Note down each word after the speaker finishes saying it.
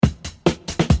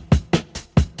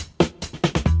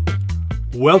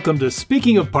Welcome to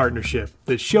Speaking of Partnership,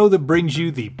 the show that brings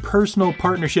you the personal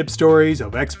partnership stories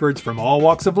of experts from all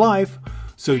walks of life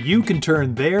so you can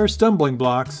turn their stumbling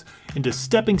blocks into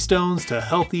stepping stones to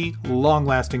healthy,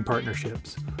 long-lasting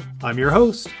partnerships. I'm your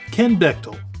host, Ken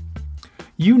Bechtel.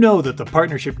 You know that the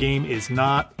partnership game is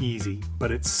not easy,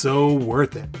 but it's so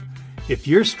worth it. If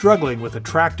you're struggling with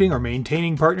attracting or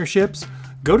maintaining partnerships,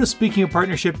 go to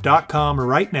speakingofpartnership.com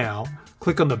right now,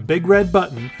 click on the big red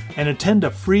button, and attend a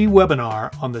free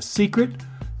webinar on the secret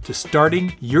to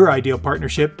starting your ideal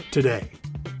partnership today.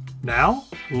 Now,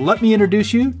 let me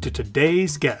introduce you to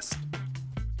today's guest.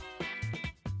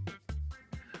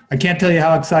 I can't tell you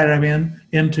how excited I'm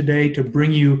in today to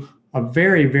bring you a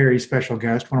very, very special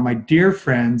guest, one of my dear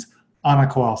friends, Anna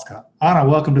Kowalska. Anna,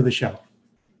 welcome to the show.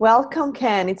 Welcome,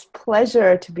 Ken. It's a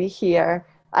pleasure to be here.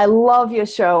 I love your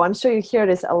show. I'm sure you hear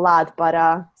this a lot,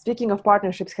 but speaking of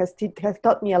partnerships has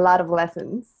taught me a lot of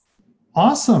lessons.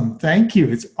 Awesome. Thank you.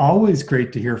 It's always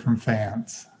great to hear from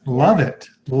fans. Love it.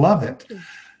 Love it.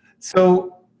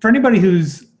 So for anybody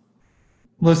who's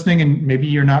listening and maybe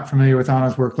you're not familiar with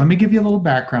Anna's work, let me give you a little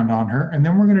background on her, and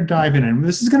then we're going to dive in. And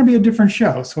this is going to be a different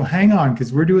show, so hang on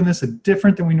because we're doing this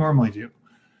different than we normally do.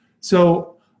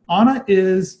 So Anna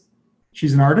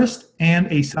she's an artist and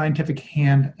a scientific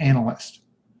hand analyst.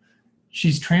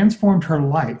 She's transformed her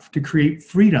life to create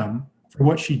freedom for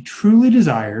what she truly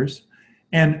desires,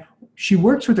 and she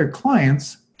works with her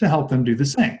clients to help them do the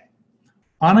same.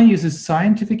 Anna uses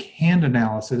scientific hand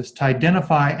analysis to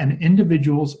identify an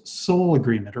individual's soul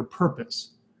agreement or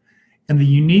purpose, and the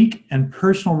unique and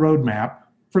personal roadmap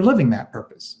for living that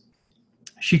purpose.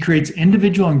 She creates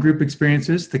individual and group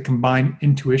experiences that combine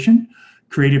intuition,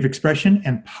 creative expression,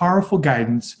 and powerful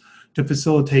guidance to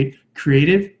facilitate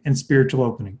creative and spiritual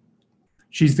opening.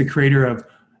 She's the creator of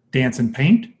Dance and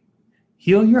Paint,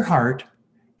 Heal Your Heart,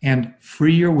 and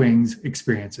Free Your Wings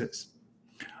experiences.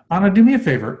 Anna, do me a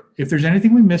favor. If there's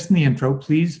anything we missed in the intro,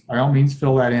 please, by all means,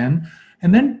 fill that in.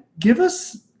 And then give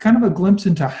us kind of a glimpse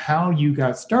into how you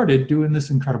got started doing this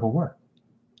incredible work.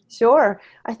 Sure.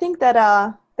 I think that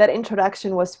that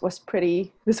introduction was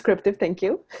pretty descriptive. Thank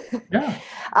you. Yeah.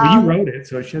 Well, you wrote it,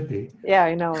 so it should be. Yeah,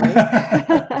 I know,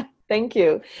 right? Thank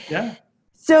you. Yeah.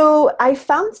 So I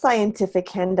found scientific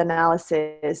hand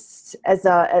analysis as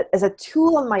a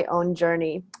tool on my own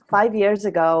journey. 5 years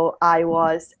ago, I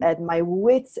was at my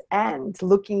wit's end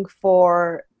looking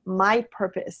for my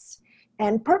purpose.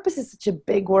 And purpose is such a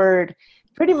big word.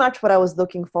 Pretty much what I was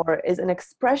looking for is an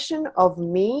expression of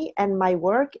me and my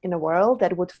work in a world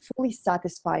that would fully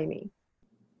satisfy me.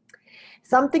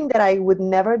 Something that I would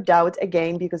never doubt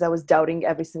again because I was doubting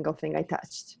every single thing I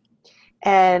touched.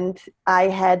 And I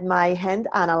had my hand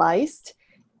analyzed,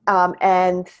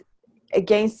 and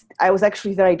I was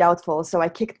actually very doubtful. So I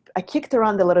kicked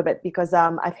around a little bit because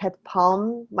I've had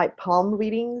my palm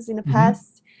readings in the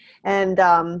past, and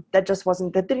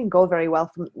that didn't go very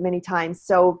well for many times.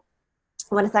 So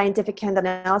when scientific hand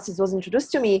analysis was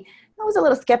introduced to me, I was a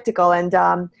little skeptical, and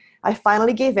I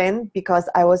finally gave in because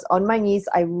I was on my knees.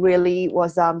 I really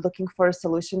was looking for a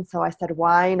solution. So I said,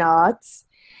 why not?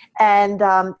 And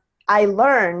I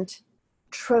learned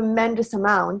tremendous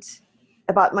amount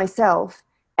about myself,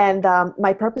 and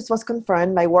my purpose was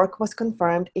confirmed. My work was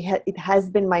confirmed. It has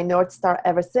been my North Star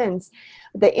ever since.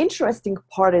 The interesting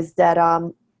part is that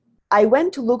I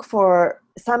went to look for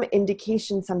some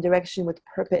indication, some direction with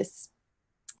purpose.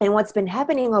 And what's been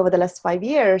happening over the last 5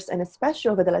 years, and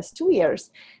especially over the last 2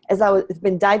 years, as I've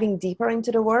been diving deeper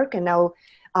into the work and now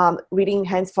reading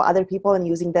hands for other people and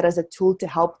using that as a tool to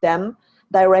help them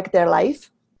direct their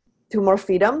life to more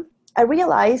freedom, I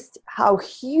realized how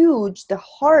huge the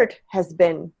heart has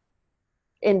been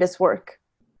in this work.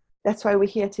 That's why we're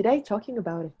here today talking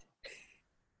about it.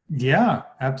 Yeah,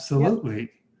 absolutely.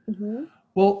 Yep. Mm-hmm.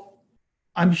 Well,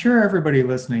 I'm sure everybody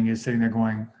listening is sitting there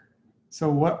going, so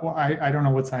what I don't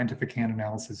know what scientific hand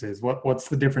analysis is. What's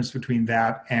the difference between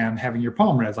that and having your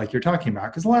palm read like you're talking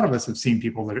about? Because a lot of us have seen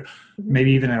people that are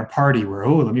maybe even at a party where,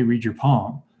 oh, let me read your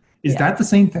palm. Is that the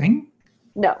same thing?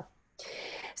 No.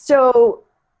 So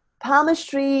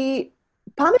palmistry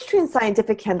and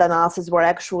scientific hand analysis were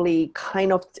actually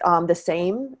kind of the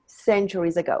same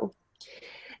centuries ago.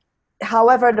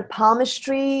 However, the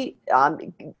palmistry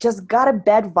just got a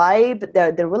bad vibe.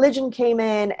 The religion came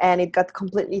in and it got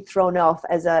completely thrown off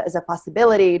as a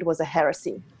possibility. It was a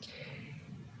heresy.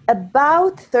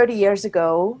 About 30 years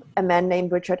ago, a man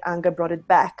named Richard Unger brought it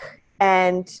back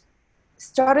and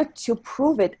started to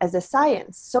prove it as a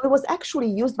science. So it was actually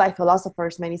used by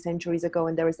philosophers many centuries ago,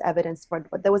 and there is evidence for it,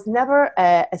 but there was never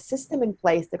a system in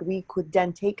place that we could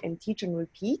then take and teach and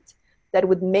repeat that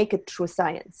would make it true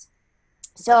science.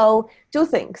 So two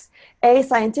things. A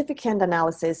scientific hand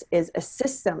analysis is a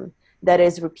system that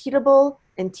is repeatable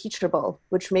and teachable,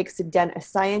 which makes it then a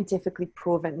scientifically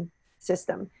proven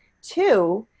system.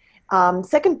 Two,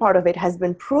 second part of it has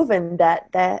been proven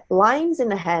that the lines in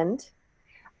the hand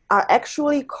are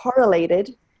actually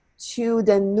correlated to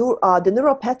the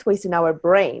neural pathways in our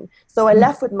brain. So I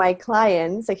left with my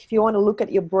clients, like if you want to look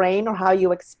at your brain or how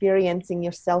you're experiencing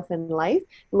yourself in life,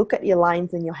 look at your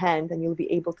lines in your hand and you'll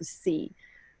be able to see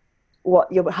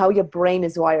how your brain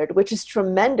is wired, which is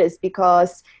tremendous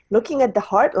because looking at the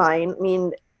heart line, I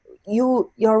mean,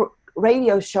 your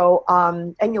radio show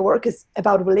and your work is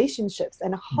about relationships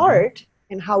and heart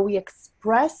and how we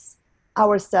express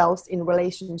ourselves in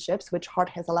relationships, which heart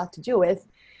has a lot to do with,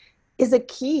 is a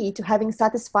key to having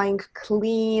satisfying,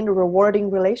 clean, rewarding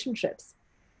relationships.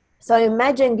 So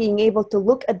imagine being able to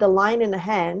look at the line in the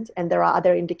hand, and there are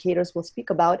other indicators we'll speak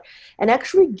about, and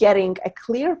actually getting a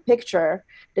clear picture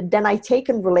that then I take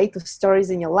and relate to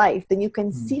stories in your life. Then you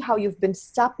can see how you've been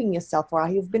stopping yourself or how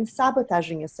you've been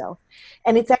sabotaging yourself.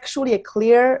 And it's actually a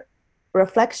clear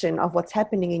reflection of what's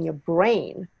happening in your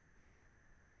brain.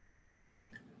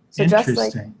 So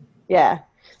Interesting.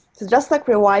 So just like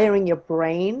rewiring your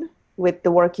brain with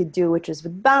the work you do, which is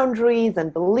with boundaries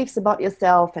and beliefs about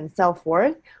yourself and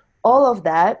self-worth, all of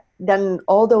that, then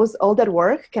all that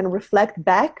work can reflect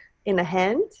back in a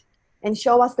hand and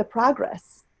show us the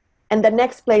progress and the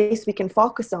next place we can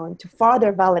focus on to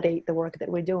further validate the work that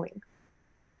we're doing.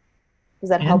 Is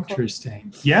that helpful?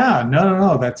 Interesting. Yeah,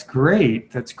 no, that's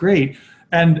great. That's great.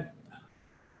 And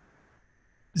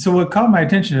so what caught my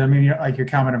attention, I mean, like your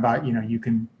comment about, you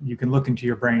can look into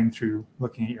your brain through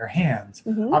looking at your hands.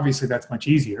 Obviously that's much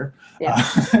easier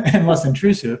and less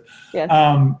intrusive. Yes.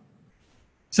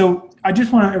 So I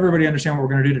just want everybody to understand what we're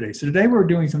going to do today. So today we're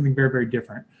doing something very, very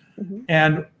different.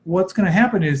 And what's going to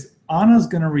happen is Anna's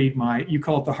going to read you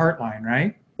call it the heart line,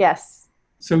 right? Yes.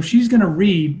 So she's going to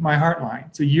read my heart line.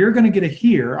 So you're going to get to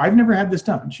hear, I've never had this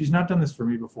done. She's not done this for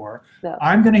me before. No.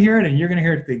 I'm going to hear it and you're going to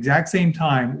hear it at the exact same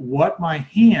time, what my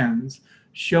hands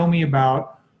show me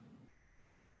about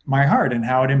my heart and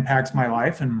how it impacts my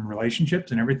life and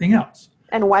relationships and everything else.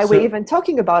 And why we're even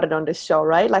talking about it on this show,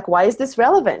 right? Like, why is this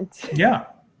relevant?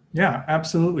 Yeah,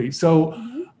 absolutely. So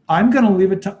I'm going to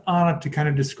leave it to Anna to kind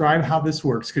of describe how this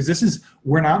works, because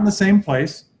we're not in the same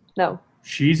place. No.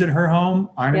 She's at her home.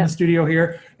 I'm in the studio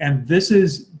here, and this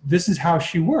is how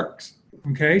she works.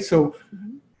 Okay, so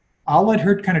I'll let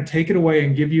her kind of take it away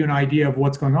and give you an idea of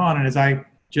what's going on. And as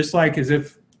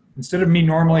if instead of me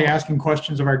normally asking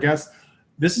questions of our guests,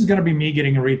 this is going to be me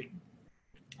getting a reading.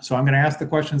 So I'm going to ask the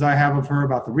questions I have of her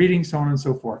about the reading, so on and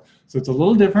so forth. So it's a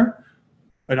little different,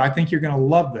 but I think you're going to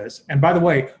love this. And by the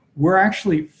way, we're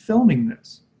actually filming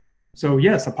this. So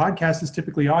yes, a podcast is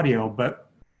typically audio, but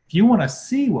if you want to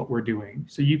see what we're doing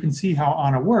so you can see how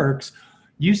Anna works,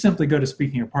 you simply go to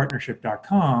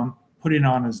speakingofpartnership.com, put in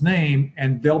Anna's name,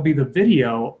 and there'll be the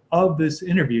video of this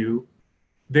interview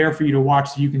there for you to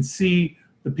watch so you can see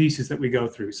the pieces that we go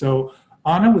through. So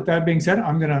Anna, with that being said,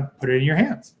 I'm going to put it in your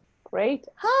hands. Great.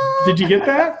 Did you get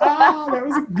that? Oh, that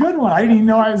was a good one. I didn't even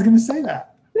know I was going to say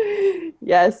that.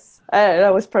 Yes,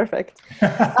 that was perfect.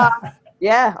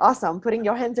 Yeah, awesome. Putting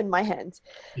your hands in my hands.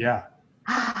 Yeah.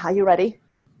 Are you ready?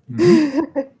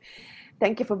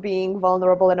 Thank you for being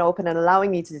vulnerable and open and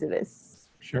allowing me to do this.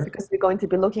 Sure. Because we're going to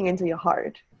be looking into your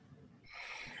heart.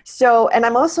 So, and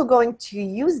I'm also going to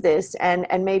use this and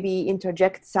maybe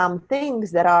interject some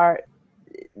things that are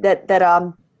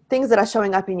things that are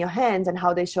showing up in your hands and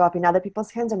how they show up in other people's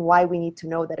hands and why we need to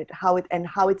know that how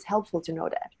it's helpful to know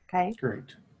that. Okay.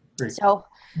 Great. So,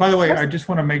 by the way, I just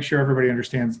want to make sure everybody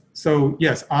understands. So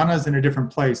yes, Anna's in a different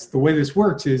place. The way this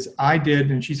works is I did,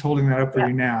 and she's holding that up for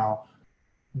you now.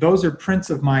 Those are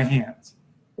prints of my hands.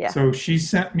 Yeah. So she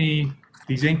sent me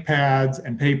these ink pads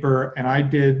and paper, and I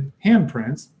did hand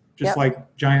prints, just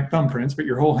like giant thumbprints, but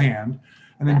your whole hand.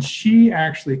 And then she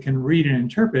actually can read and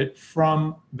interpret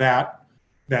from that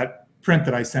print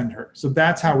that I send her. So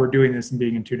that's how we're doing this and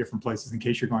being in two different places, in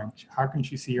case you're going, how can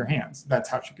she see your hands? That's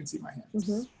how she can see my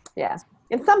hands. Yeah.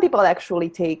 And some people actually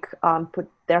put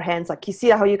their hands, like, you see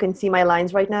how you can see my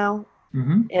lines right now?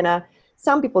 And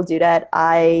some people do that.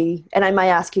 I might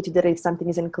ask you to do it if something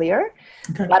isn't clear,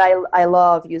 but I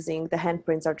love using the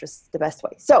handprints are just the best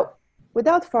way. So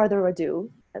without further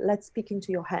ado, let's speak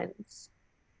into your hands.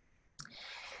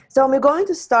 So we're going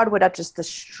to start with just a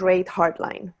straight heart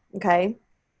line. Okay.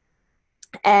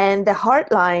 And the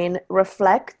heart line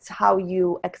reflects how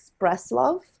you express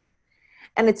love.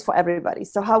 And it's for everybody.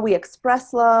 So how we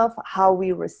express love, how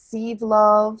we receive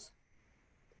love,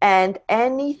 and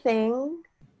anything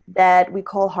that we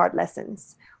call heart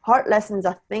lessons. Heart lessons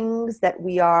are things that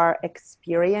we are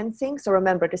experiencing. So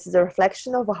remember, this is a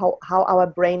reflection of how our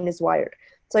brain is wired.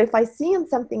 So if I see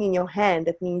something in your hand,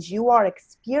 that means you are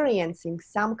experiencing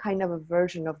some kind of a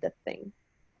version of that thing.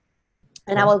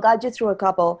 And I will guide you through a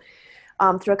couple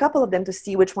of them to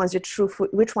see which ones are true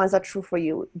for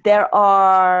you. There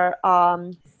are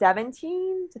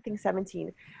 17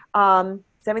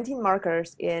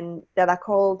 markers that are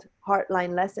called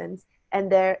Heartline lessons,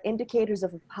 and they're indicators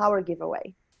of a power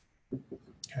giveaway.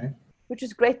 Okay. Which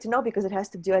is great to know because it has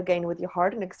to do again with your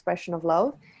heart and expression of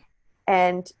love,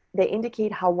 and they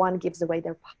indicate how one gives away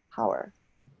their power.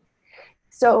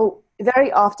 So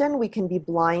very often we can be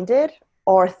blinded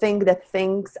or think that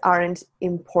things aren't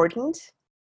important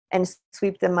and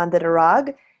sweep them under the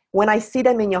rug. When I see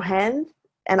them in your hand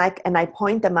and I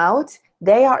point them out,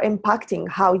 they are impacting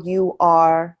how you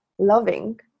are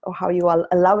loving or how you are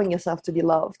allowing yourself to be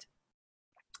loved.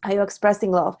 How you're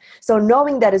expressing love. So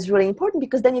knowing that is really important,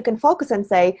 because then you can focus and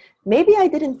say, maybe I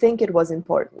didn't think it was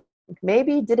important.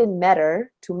 Maybe it didn't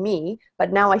matter to me,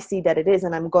 but now I see that it is,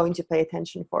 and I'm going to pay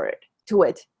attention to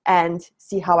it and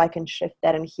see how I can shift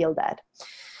that and heal that.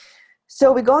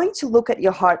 So we're going to look at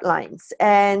your heart lines,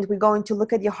 and we're going to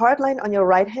look at your heart line on your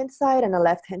right-hand side and the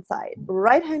left-hand side.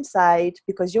 Right-hand side,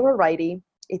 because you're a righty,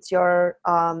 it's your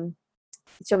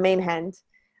main hand.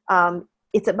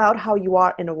 It's about how you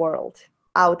are in the world.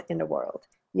 Out in the world.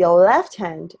 Your left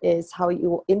hand is how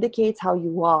you indicates how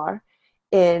you are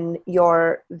in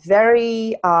your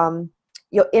very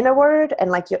your inward and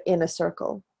like your inner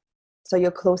circle, so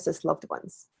your closest loved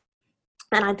ones.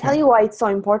 And I'll tell you why it's so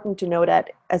important to know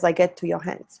that as I get to your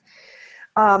hands.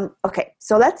 Okay,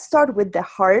 so let's start with the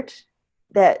heart,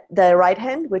 the right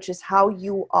hand, which is how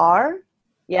you are,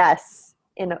 yes,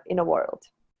 in a world.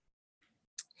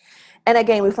 And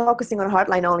again, we're focusing on a heart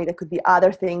line only. There could be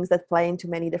other things that play into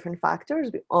many different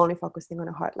factors. We're only focusing on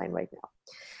a heart line right now.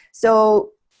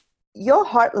 So your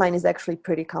heart line is actually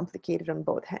pretty complicated on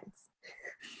both hands.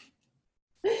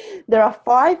 There are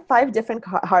five different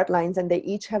heart lines, and they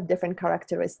each have different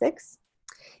characteristics.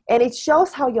 And it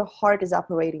shows how your heart is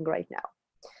operating right now.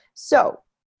 So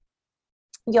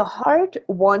your heart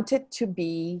wanted to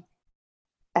be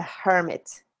a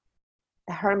hermit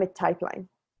type line.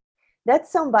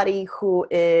 That's somebody who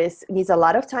needs a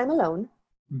lot of time alone,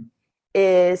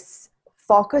 is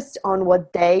focused on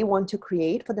what they want to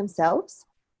create for themselves,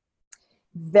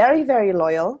 very, very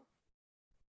loyal.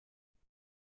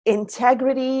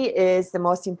 Integrity is the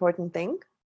most important thing.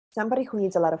 Somebody who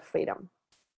needs a lot of freedom.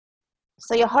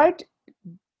 So your heart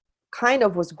kind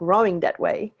of was growing that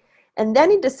way. And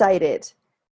then it decided,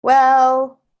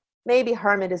 well, maybe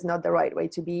hermit is not the right way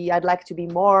to be. I'd like to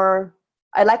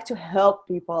help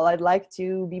people. I'd like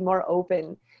to be more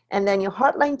open. And then your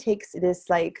heart line takes this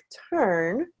like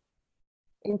turn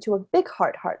into a big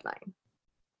heart line.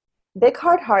 Big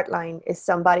heart line is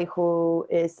somebody who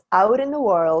is out in the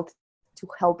world to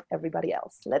help everybody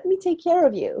else. Let me take care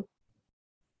of you.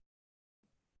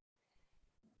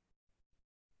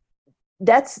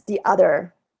 That's the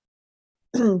other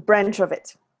branch of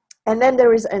it. And then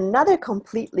there is another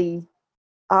completely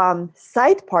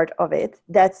side part of it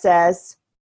that says,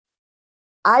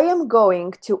 I am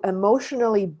going to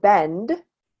emotionally bend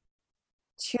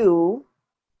to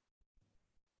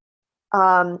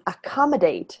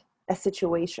accommodate a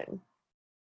situation.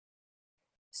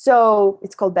 So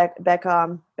it's called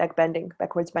backwards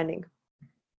bending.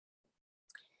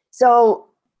 So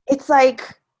it's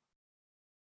like,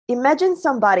 imagine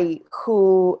somebody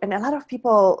who, and a lot of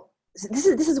people, this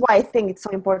is why I think it's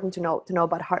so important to know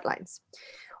about heart lines.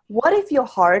 What if your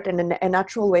heart, and a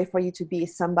natural way for you to be,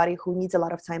 is somebody who needs a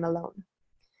lot of time alone?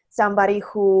 Somebody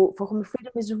for whom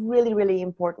freedom is really, really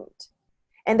important.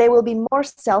 And they will be more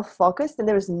self-focused, and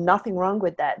there is nothing wrong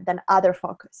with that, than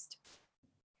other-focused.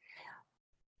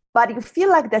 But you feel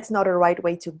like that's not a right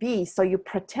way to be, so you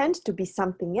pretend to be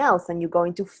something else, and you're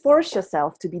going to force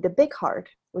yourself to be the big heart,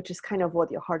 which is kind of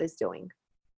what your heart is doing.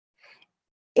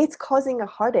 It's causing a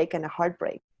heartache and a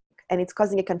heartbreak, and it's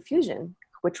causing a confusion.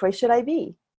 Which way should I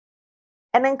be?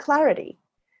 And then clarity.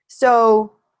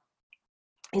 So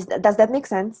does that make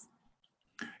sense?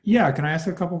 Yeah. Can I ask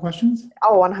a couple questions?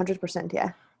 Oh, 100%.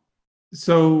 Yeah.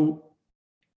 So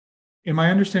am I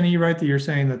understanding you right that you're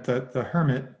saying that the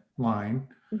hermit line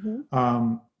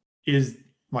is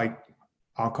like,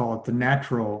 I'll call it the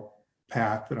natural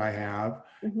path that I have,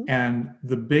 and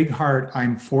the big heart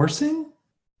I'm forcing?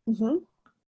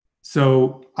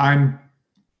 So I'm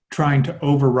trying to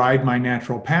override my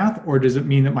natural path, or does it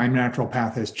mean that my natural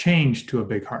path has changed to a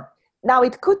big heart? Now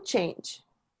it could change.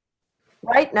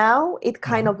 Right now, it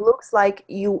kind of looks like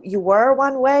you were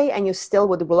one way and you still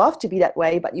would love to be that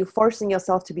way, but you're forcing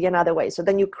yourself to be another way. So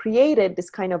then you created this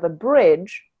kind of a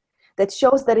bridge that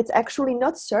shows that it's actually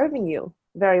not serving you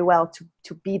very well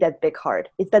to be that big heart.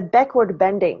 It's that backward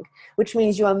bending, which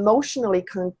means you're emotionally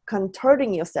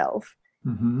contorting yourself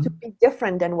to be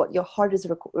different than what your heart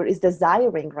is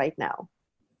desiring right now.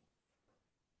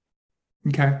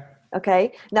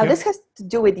 Okay. Now this has to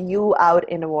do with you out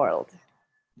in the world.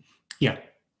 Yeah.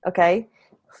 Okay.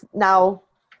 Now,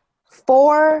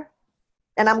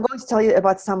 and I'm going to tell you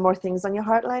about some more things on your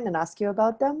heartline and ask you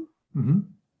about them.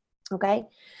 Okay.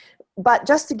 But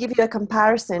just to give you a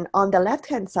comparison, on the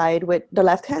left-hand side, with the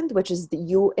left hand, which is the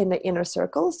you in the inner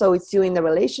circle. So it's you in the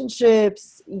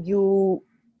relationships, you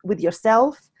with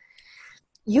yourself.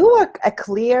 You're a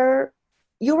clear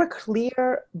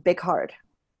big heart,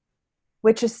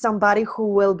 which is somebody who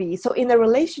will be, so in a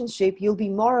relationship, you'll be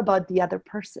more about the other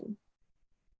person.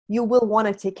 You will want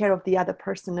to take care of the other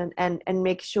person and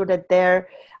make sure that they're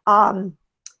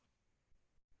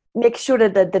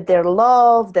that they're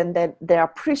loved and that they're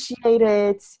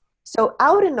appreciated. So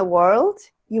out in the world,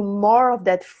 you're more of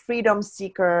that freedom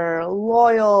seeker,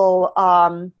 loyal.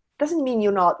 Doesn't mean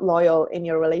you're not loyal in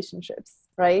your relationships,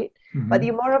 right? But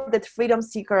you're more of that freedom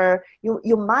seeker.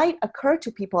 You might occur to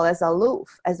people as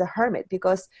aloof, as a hermit,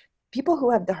 because people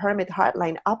who have the hermit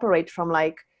heartline operate from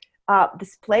like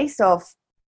this place of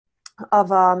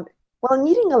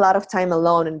needing a lot of time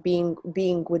alone and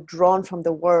being withdrawn from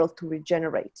the world to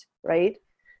regenerate, right?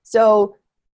 So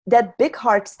that big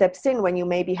heart steps in when you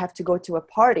maybe have to go to a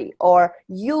party, or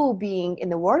you being in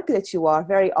the work that you are,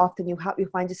 very often you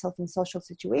find yourself in social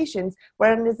situations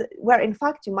where in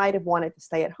fact you might have wanted to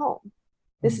stay at home.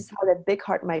 This is how that big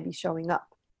heart might be showing up,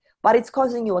 but it's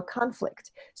causing you a conflict.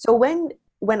 So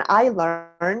when I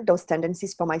learned those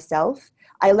tendencies for myself,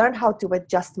 I learned how to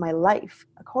adjust my life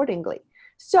accordingly.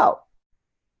 So,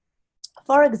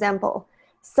 for example,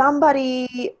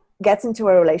 somebody gets into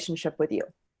a relationship with you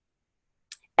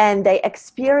and they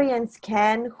experience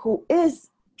Ken, who is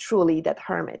truly that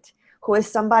hermit, who is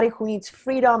somebody who needs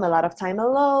freedom, a lot of time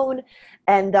alone.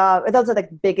 And those are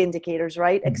like big indicators,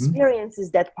 right?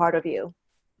 Experiences that part of you,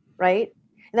 right?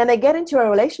 And then they get into a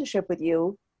relationship with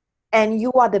you, and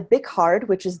you are the big heart,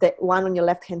 which is the one on your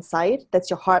left-hand side. That's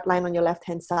your heart line on your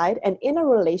left-hand side. And in a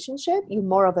relationship, you're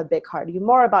more of a big heart. You're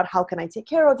more about, how can I take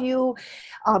care of you?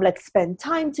 Let's spend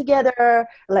time together.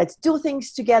 Let's do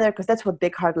things together. Because that's what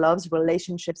big heart loves,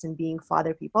 relationships and being for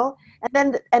other people.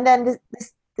 And then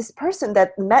this person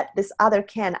that met this other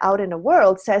Ken out in the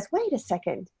world says, wait a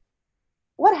second.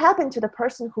 What happened to the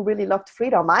person who really loved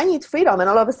freedom? I need freedom. And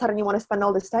all of a sudden you want to spend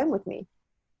all this time with me.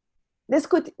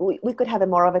 We could have a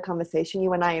more of a conversation,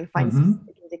 you and I, and find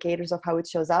specific indicators of how it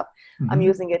shows up. I'm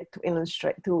using it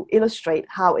to illustrate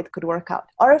how it could work out.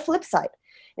 Or a flip side,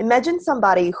 imagine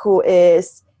somebody who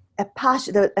is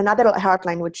another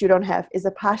heartline, which you don't have, is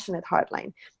a passionate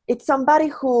heartline. It's somebody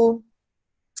who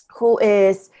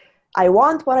is, I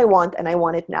want what I want and I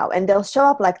want it now. And they'll show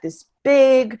up like this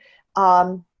big,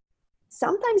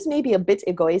 sometimes maybe a bit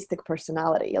egoistic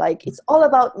personality. Like, it's all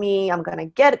about me. I'm going to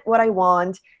get what I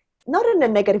want. Not in a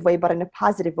negative way, but in a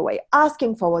positive way,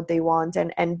 asking for what they want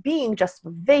and being just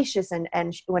vivacious.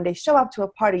 And when they show up to a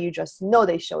party, you just know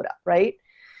they showed up, right?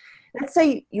 Let's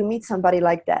say you meet somebody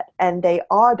like that and they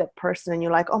are that person and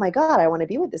you're like, oh my God, I want to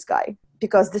be with this guy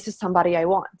because this is somebody I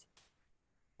want.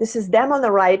 This is them on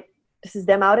the right. This is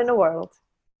them out in the world.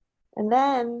 And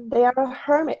then they are a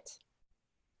hermit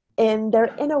in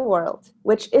their inner world,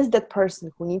 which is that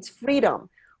person who needs freedom,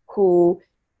 who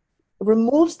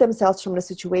removes themselves from the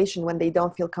situation when they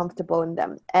don't feel comfortable in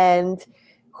them, and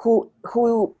who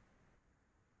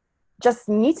just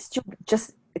needs to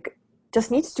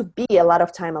be a lot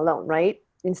of time alone, right?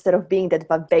 Instead of being that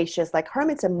vivacious, like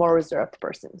hermit's a more reserved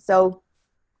person. So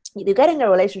you get in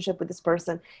a relationship with this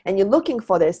person and you're looking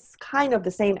for this kind of the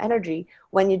same energy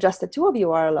when you just the two of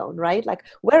you are alone, right? Like,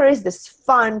 where is this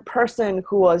fun person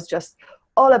who was just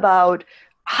all about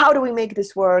how do we make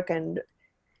this work, and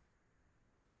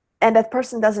that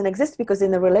person doesn't exist, because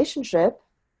in a relationship,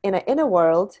 in an inner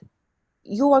world,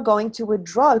 you are going to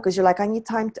withdraw because you're like, I need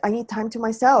time to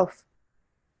myself,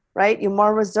 right? You're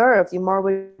more reserved, you're more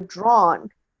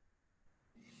withdrawn.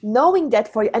 Knowing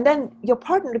that for you, and then your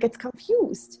partner gets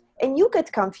confused and you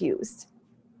get confused,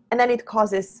 and then it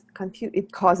causes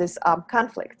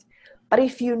conflict. But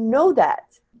if you know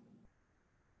that,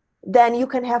 then you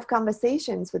can have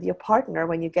conversations with your partner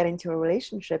when you get into a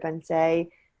relationship and say,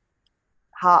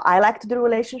 how I like to do a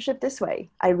relationship this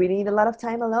way. I really need a lot of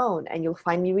time alone, and you'll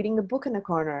find me reading a book in a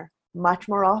corner much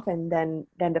more often than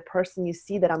the person you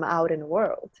see that I'm out in the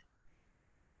world.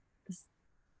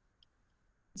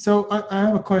 So I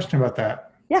have a question about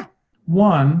that. Yeah.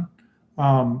 One,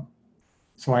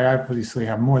 so I obviously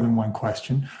have more than one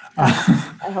question. I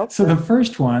hope So the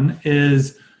first one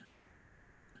is,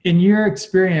 in your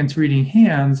experience reading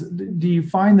hands, do you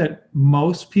find that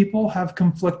most people have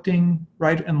conflicting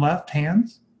right and left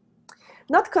hands?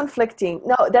 Not conflicting.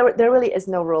 No, there really is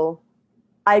no rule.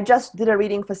 I just did a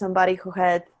reading for somebody who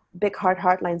had big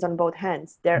heart lines on both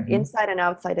hands. They're Mhm. inside and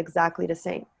outside exactly the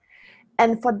same.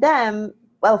 And for them,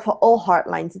 well, for all heart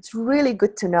lines, it's really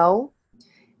good to know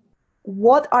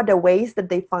what are the ways that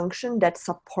they function that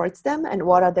supports them, and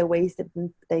what are the ways that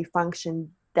they function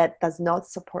that does not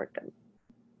support them.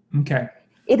 Okay.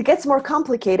 It gets more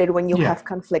complicated when you Yeah. have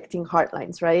conflicting heart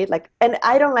lines, right? Like, and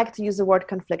I don't like to use the word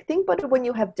conflicting, but when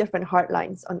you have different heart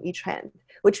lines on each hand,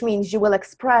 which means you will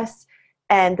express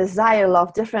and desire love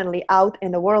differently out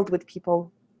in the world with people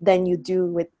than you do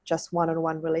with just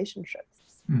one-on-one relationships.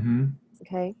 Mm-hmm.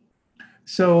 Okay.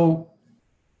 So,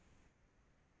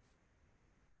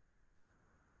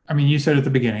 I mean, you said at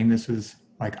the beginning, this was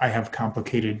like, I have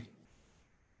complicated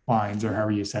lines, or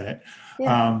however you said it.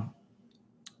 Yeah.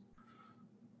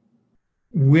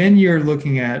 When you're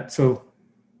looking at, so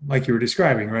like you were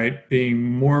describing, right, being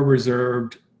more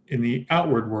reserved in the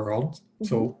outward world. Mm-hmm.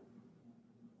 So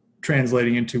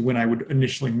translating into when I would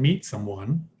initially meet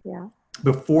someone, Yeah.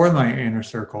 before my inner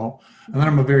circle, and then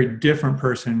I'm a very different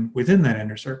person within that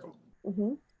inner circle.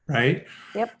 Mm-hmm. Right?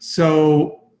 Yep.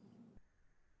 So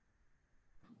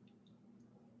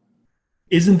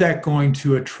isn't that going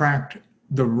to attract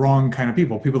the wrong kind of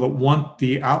people that want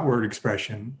the outward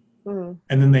expression,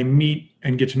 and then they meet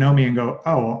and get to know me and go,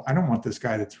 oh, I don't want this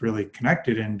guy that's really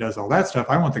connected and does all that stuff.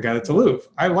 I want the guy that's aloof.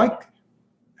 I like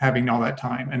having all that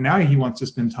time, and now he wants to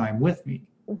spend time with me.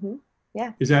 Mm-hmm.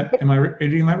 Yeah. Am I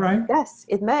reading that right? Yes,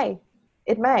 it may.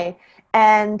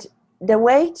 And the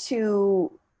way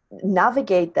to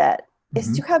navigate that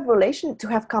is to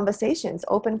have conversations,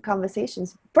 open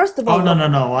conversations. First of all,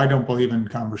 no, I don't believe in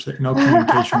conversation, no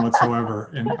communication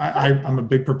whatsoever. And I'm a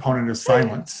big proponent of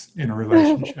silence in a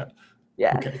relationship.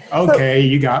 Yeah. Okay,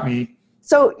 you got me.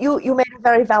 So you made a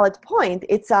very valid point.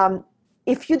 It's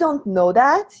if you don't know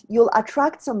that, you'll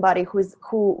attract somebody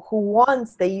who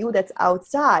wants the you that's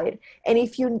outside. And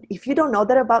if you don't know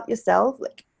that about yourself,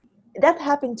 like that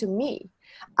happened to me.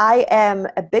 I am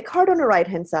a big heart on the right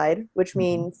hand side, which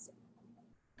means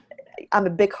I'm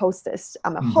a big hostess.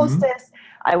 I'm a hostess.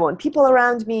 I want people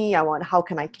around me. How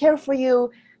can I care for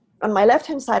you? On my left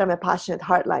hand side, I'm a passionate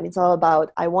heartline. It's all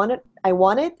about I want it,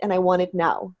 and I want it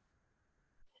now.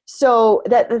 So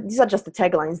these are just the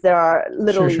taglines. There are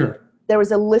literally there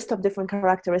is a list of different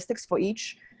characteristics for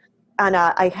each, and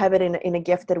I have it in a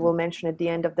gift that we'll mention at the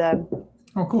end of the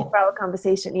our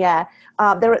conversation. Yeah,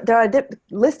 there are a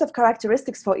list of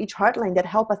characteristics for each heartline that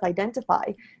help us identify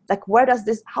like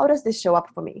how does this show up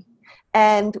for me,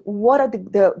 and what are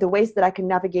the ways that I can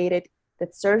navigate it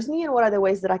that serves me, and what are the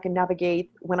ways that I can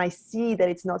navigate when I see that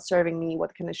it's not serving me,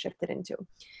 what can I shift it into.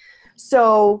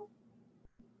 So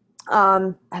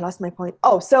I lost my point.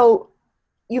 Oh, so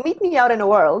you meet me out in the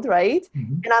world, right?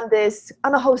 And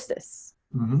I'm a hostess.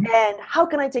 And how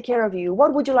can I take care of you?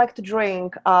 What would you like to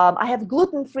drink? I have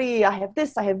gluten-free, I have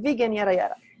this, I have vegan, yada,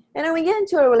 yada. And then we get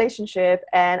into a relationship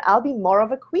and I'll be more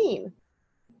of a queen.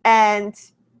 And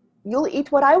you'll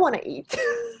eat what I want to eat.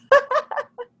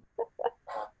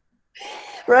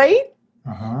 Right?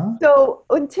 So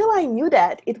until I knew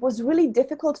that, it was really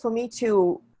difficult for me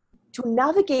to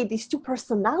navigate these two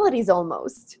personalities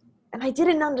almost. And I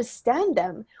didn't understand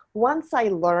them. Once I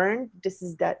learned this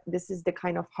is the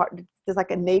kind of heart, there's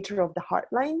like a nature of the heart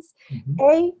lines.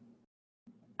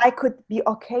 I could be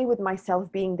okay with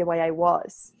myself being the way I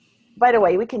was. By the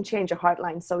way, we can change a heart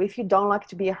line. So if you don't like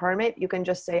to be a hermit, you can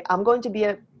just say, I'm going to be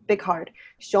a big heart.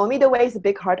 Show me the ways a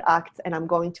big heart acts, and I'm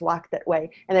going to act that way.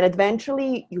 And then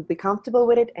eventually you'll be comfortable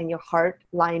with it, and your heart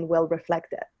line will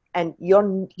reflect it. And your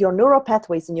neural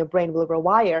pathways in your brain will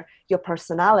rewire your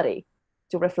personality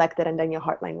to reflect it, and then your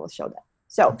heart line will show that.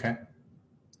 So,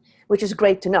 which is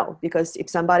great to know, because if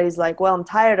somebody's like, well, I'm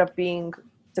tired of being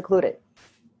secluded,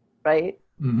 right?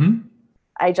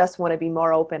 I just want to be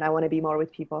more open. I want to be more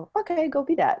with people. Okay, go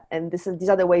be that. And these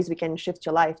are the ways we can shift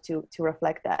your life to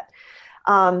reflect that.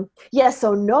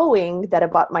 So knowing that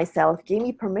about myself gave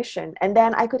me permission. And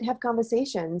then I could have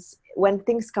conversations when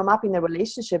things come up in the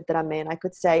relationship that I'm in. I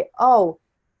could say, oh,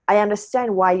 I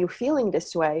understand why you're feeling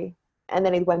this way. And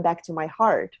then it went back to my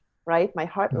heart, right? My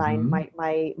heart line,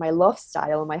 my love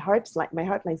style, my heart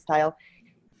line style.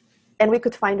 And we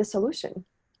could find a solution.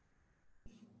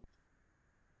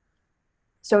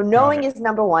 So knowing is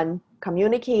number one,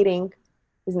 communicating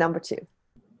is number two.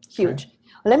 Huge.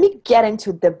 Let me get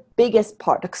into the biggest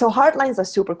part. So heart lines are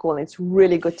super cool. And it's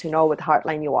really good to know what heart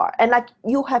line you are. And like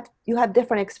you have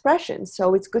different expressions.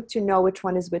 So it's good to know which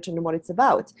one is which and what it's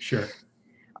about. Sure.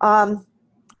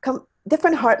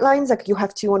 Different heart lines, like you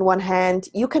have two on one hand,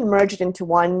 you can merge it into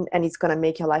one and it's going to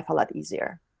make your life a lot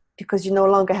easier because you no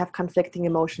longer have conflicting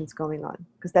emotions going on,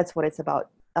 because that's what it's about,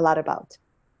 a lot about.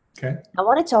 Okay. I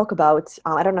want to talk about,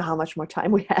 I don't know how much more time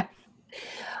we have,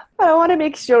 but I want to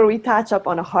make sure we touch up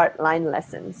on heart line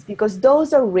lessons because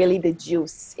those are really the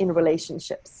juice in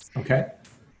relationships. Okay.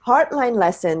 Heart line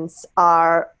lessons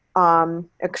are,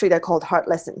 actually they're called heart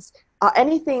lessons.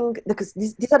 Anything, because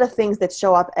these are the things that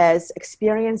show up as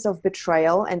experience of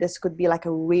betrayal, and this could be like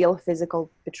a real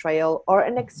physical betrayal or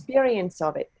an experience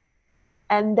of it.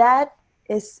 And that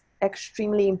is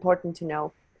extremely important to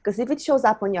know, because if it shows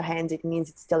up on your hands, it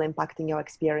means it's still impacting your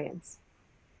experience.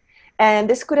 And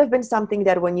this could have been something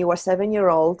that when you were 7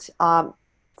 years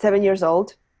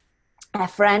old, a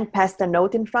friend passed a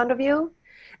note in front of you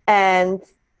and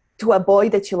to a boy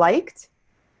that you liked,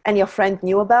 and your friend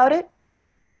knew about it.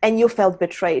 And you felt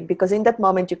betrayed because in that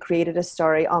moment you created a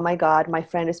story. Oh my God, my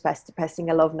friend is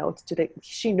passing a love note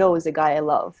she knows the guy I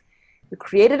love. You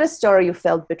created a story, you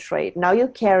felt betrayed. Now you're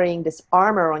carrying this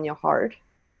armor on your heart.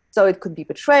 So it could be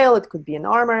betrayal, it could be an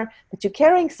armor, but you're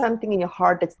carrying something in your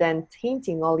heart that's then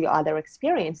tainting all your other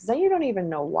experiences and you don't even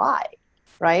know why,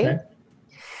 right? Okay.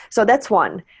 So that's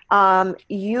one. So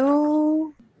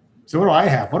what do I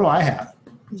have?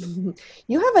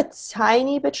 You have a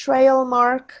tiny betrayal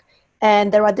mark.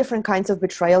 And there are different kinds of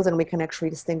betrayals, and we can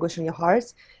actually distinguish in your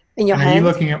heart. In your hand. Are you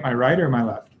looking at my right or my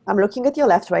left? I'm looking at your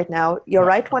left right now. Your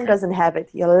right one doesn't have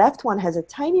it. Your left one has a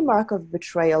tiny mark of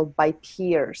betrayal by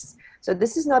peers. So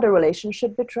this is not a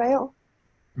relationship betrayal.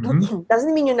 Mm-hmm.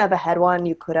 Doesn't mean you never had one.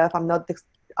 You could have.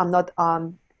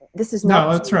 This is not.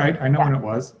 No, that's right. I know when it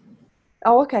was.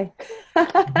 Oh, okay.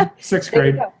 6th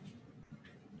grade.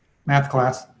 Math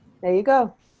class. There you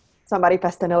go. Somebody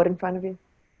passed a note in front of you.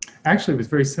 Actually, it was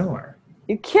very similar.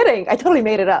 You're kidding. I totally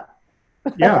made it up.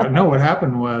 Yeah, no, what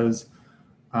happened was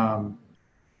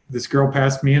this girl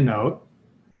passed me a note,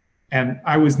 and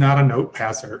I was not a note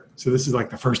passer. So this is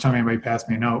like the first time anybody passed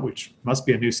me a note, which must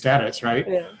be a new status, right?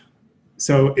 Yeah.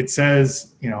 So it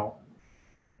says,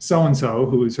 so-and-so,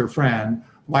 who is her friend,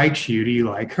 likes you. Do you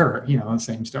like her? The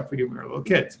same stuff we do when we were little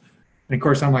kids. And of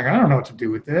course, I'm like, I don't know what to do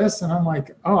with this. And I'm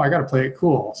like, oh, I got to play it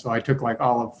cool. So I took like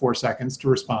all of 4 seconds to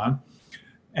respond.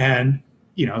 And,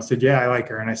 said, yeah, I like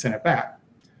her. And I sent it back.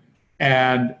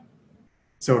 And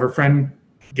so her friend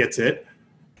gets it.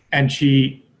 And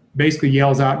she basically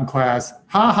yells out in class,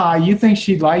 ha, you think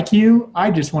she'd like you?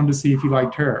 I just wanted to see if you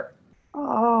liked her.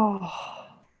 Oh.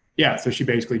 Yeah. So she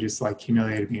basically just like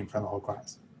humiliated me in front of the whole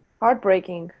class.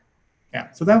 Heartbreaking.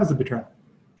 Yeah. So that was the betrayal.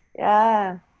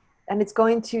 Yeah. And it's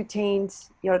going to taint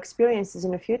your experiences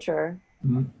in the future.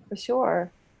 Mm-hmm. For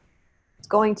sure. It's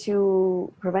going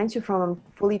to prevent you from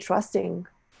fully trusting.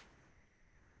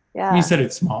 Yeah. You said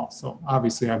it's small, so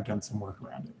obviously I've done some work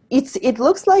around it. It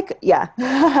looks like, yeah.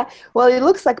 Well, it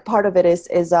looks like part of it is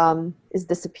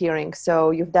disappearing.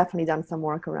 So you've definitely done some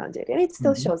work around it, and it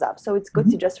still shows up. So it's good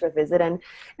to just revisit. And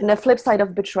the flip side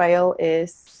of betrayal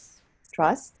is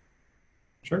trust.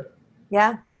 Sure.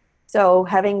 Yeah. So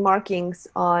having markings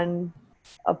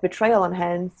of betrayal on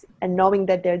hands and knowing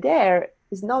that they're there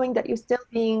is knowing that you're still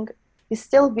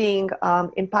being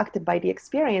impacted by the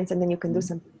experience, and then you can do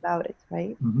something about it,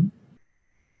 right? Mm-hmm.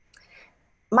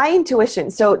 My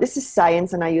intuition, so this is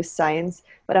science and I use science,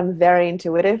 but I'm very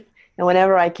intuitive. And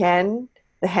whenever I can,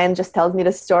 the hand just tells me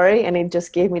the story, and it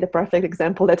just gave me the perfect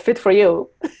example that fit for you.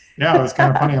 Yeah, it was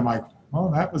kind of funny. I'm like, well,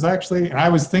 that was actually, and I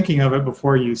was thinking of it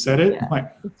before you said it. Yeah, I'm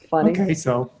like, it's funny. Okay,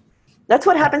 so. That's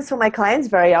what happens for my clients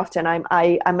very often.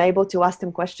 I'm able to ask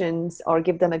them questions or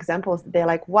give them examples. They're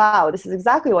like, wow, this is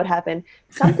exactly what happened.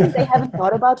 Something they haven't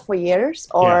thought about for years,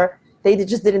 or they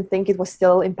just didn't think it was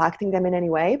still impacting them in any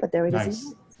way, but there it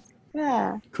is.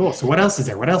 Yeah. Cool. So what else is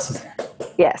there?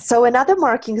 Yeah. So another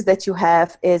markings that you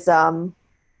have is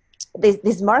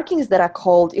these markings that are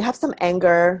called, you have some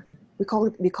anger. We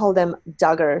call them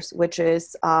daggers, which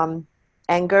is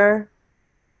anger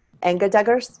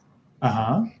daggers.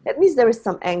 Uh-huh. That means there is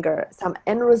some anger, some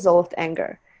unresolved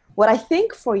anger. What I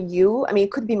think for you, I mean,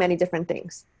 it could be many different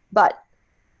things, but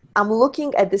I'm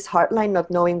looking at this heart line, not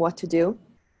knowing what to do.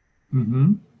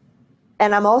 Mm-hmm.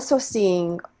 And I'm also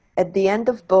seeing at the end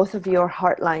of both of your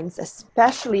heart lines,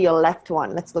 especially your left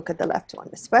one. Let's look at the left one,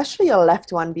 especially your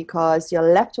left one, because your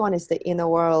left one is the inner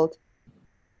world.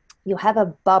 You have a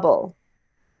bubble,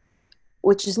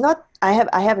 which is not, I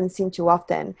haven't seen too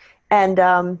often.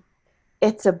 And,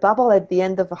 it's a bubble at the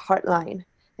end of a heart line,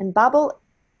 and bubble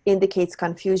indicates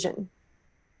confusion.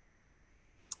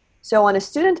 So on a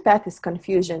student path is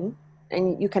confusion,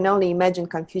 and you can only imagine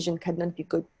confusion cannot be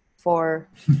good for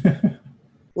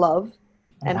love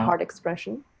and heart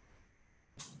expression.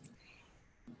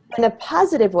 In a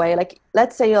positive way, like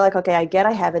let's say you're like, okay,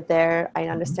 I have it there, I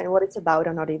understand what it's about,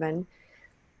 or not even.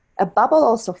 A bubble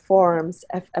also forms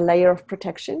a layer of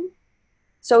protection.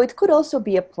 So it could also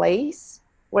be a place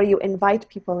where you invite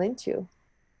people into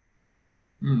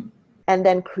and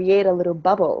then create a little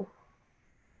bubble.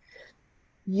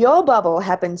 Your bubble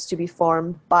happens to be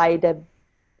formed by the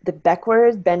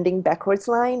bending backwards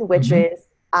line, which is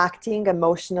acting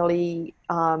emotionally,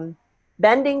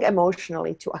 bending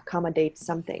emotionally to accommodate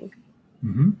something.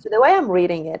 So the way I'm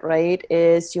reading it, right,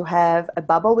 is you have a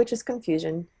bubble, which is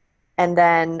confusion, and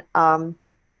then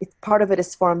part of it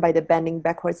is formed by the bending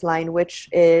backwards line, which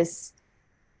is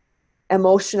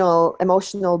emotional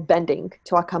bending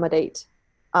to accommodate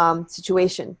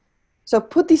situation. So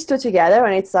put these two together,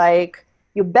 and it's like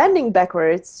you're bending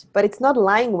backwards, but it's not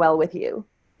lying well with you.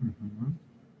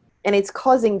 And it's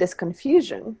causing this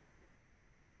confusion.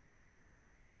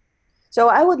 So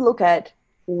I would look at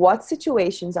what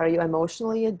situations are you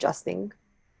emotionally adjusting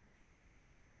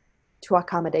to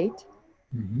accommodate,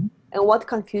 and what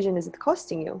confusion is it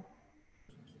costing you?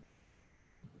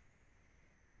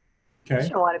 Okay. You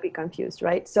don't want to be confused,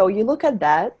 right? So you look at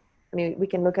that. I mean, we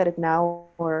can look at it now,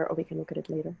 or we can look at it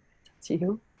later. It's up to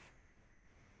you.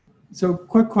 So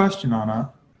quick question,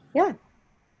 Anna. Yeah.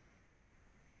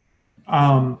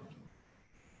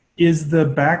 Is the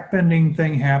backbending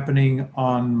thing happening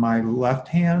on my left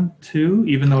hand too,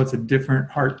 even though it's a different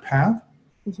heart path?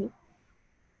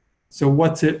 So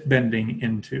what's it bending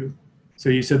into? So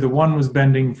you said the one was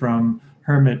bending from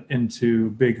Hermit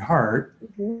into Big Heart.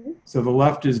 So the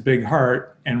left is Big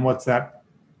Heart, and what's that?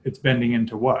 It's bending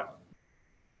into what?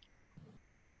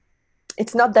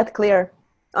 It's not that clear.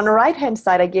 On the right-hand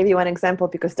side, I gave you an example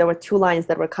because there were two lines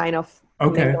that were kind of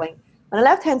mingling. On the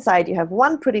left-hand side, you have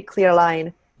one pretty clear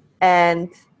line, and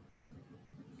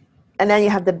then you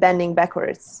have the bending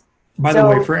backwards. By the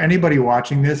way, for anybody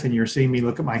watching this and you're seeing me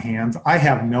look at my hands, I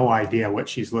have no idea what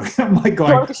she's looking at. I'm like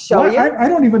going, want to show you? I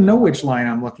don't even know which line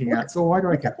I'm looking at, so why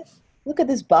do I care? Look at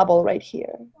this bubble right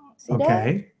here. See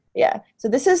that? Yeah. So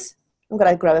this is, I'm going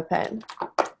to grab a pen.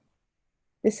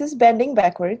 This is bending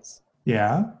backwards.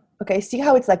 Yeah. Okay, see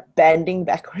how it's like bending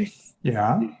backwards?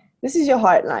 Yeah. This is your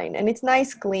heart line, and it's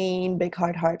nice, clean, big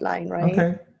heart line, right?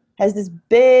 Okay. Has this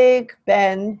big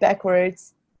bend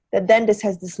backwards, that then this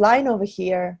has this line over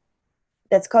here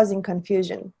that's causing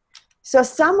confusion. So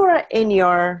somewhere in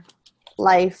your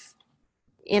life,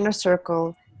 inner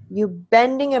circle, you're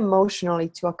bending emotionally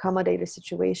to accommodate a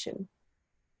situation,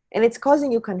 and it's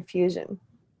causing you confusion.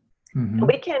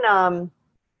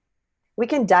 We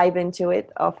can dive into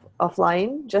it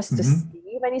offline just to see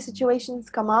if any situations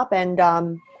come up, and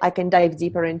I can dive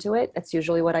deeper into it. That's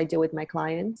usually what I do with my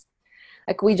clients.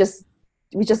 Like we just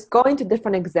go into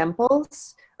different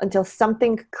examples until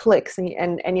something clicks,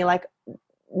 and you're like,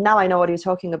 now I know what you're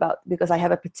talking about because I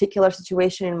have a particular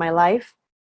situation in my life.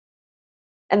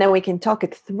 And then we can talk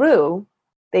it through.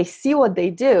 They see what they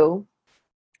do,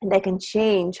 and they can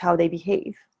change how they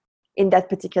behave in that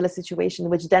particular situation,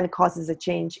 which then causes a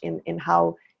change in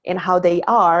how they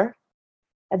are.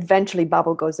 Eventually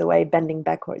bubble goes away, bending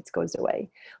backwards goes away.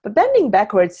 But bending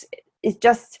backwards is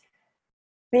just,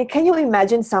 I mean, can you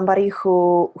imagine somebody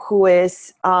who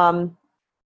is,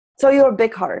 so you're a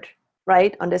big heart,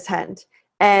 right, on this hand,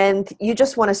 and you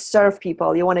just want to serve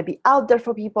people. You want to be out there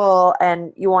for people,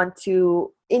 and you want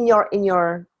to, in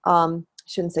your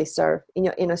shouldn't say serve, in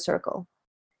your inner circle.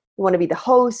 You want to be the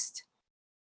host.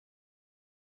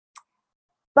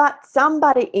 But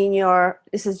somebody in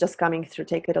this is just coming through,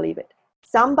 take it or leave it.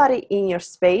 Somebody in your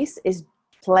space is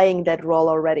playing that role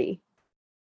already.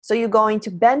 So you're going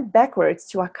to bend backwards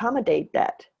to accommodate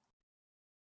that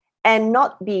and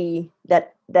not be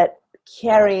that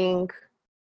caring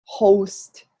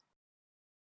host.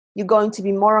 You're going to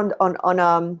be more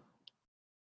on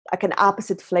like an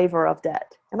opposite flavor of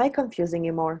that. Am I confusing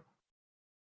you more?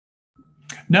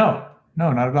 No,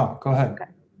 not at all. Go ahead. Okay.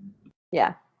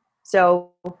 Yeah.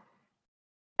 So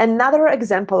another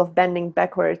example of bending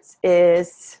backwards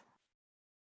is,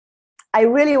 I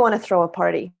really want to throw a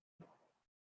party.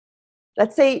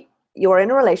 Let's say you're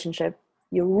in a relationship,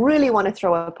 you really want to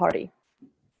throw a party,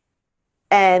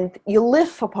 and you live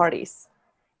for parties,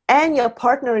 and your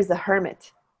partner is a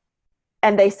hermit,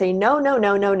 and they say no,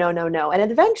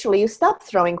 and eventually you stop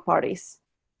throwing parties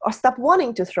or stop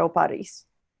wanting to throw parties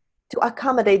to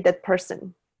accommodate that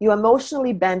person. You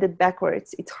emotionally bend it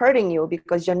backwards. It's hurting you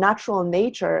because your natural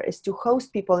nature is to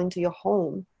host people into your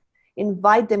home,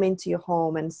 invite them into your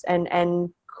home,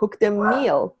 and cook them a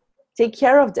meal. take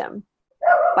care of them,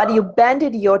 but you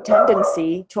banded your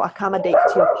tendency to accommodate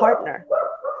to your partner,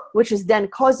 which is then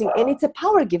causing, and it's a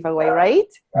power giveaway, right?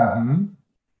 Mm-hmm.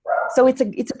 So it's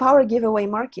a power giveaway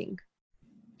marking.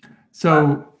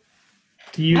 So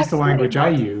to use That's the language I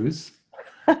really use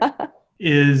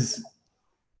is,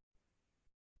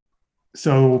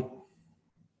 so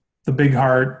the big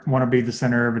heart, want to be the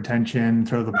center of attention,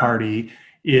 throw the party,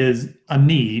 is a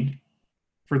need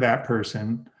for that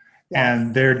person. Yes.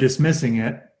 And they're dismissing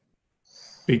it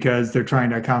because they're trying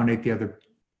to accommodate the other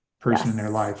person in their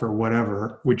life or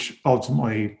whatever, which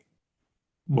ultimately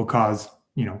will cause,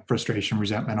 frustration,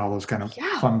 resentment, all those kind of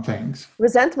fun things.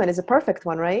 Resentment is a perfect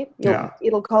one, right?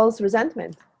 It'll cause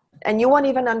resentment. And you won't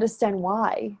even understand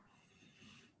why.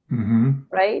 Mm-hmm.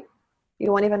 Right?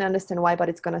 You won't even understand why, but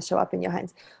it's going to show up in your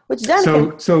hands. Which then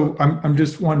So I'm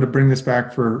just wanting to bring this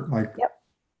back for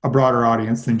a broader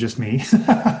audience than just me.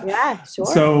 Yeah, sure.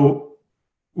 So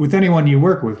with anyone you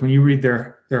work with, when you read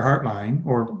their heart line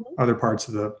or other parts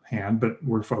of the hand, but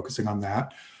we're focusing on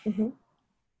that,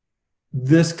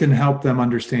 this can help them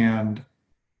understand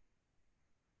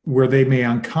where they may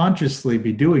unconsciously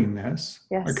be doing this,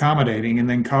 accommodating, and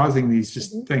then causing these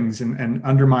just things and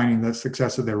undermining the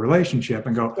success of their relationship,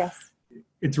 and go,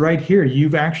 it's right here.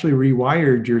 You've actually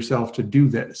rewired yourself to do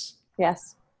this.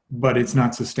 Yes. But it's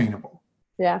not sustainable.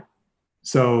 Yeah.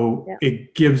 So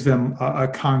it gives them a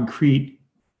concrete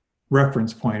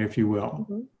reference point, if you will,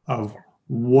 of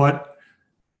what,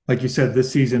 like you said,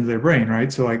 this sees into their brain,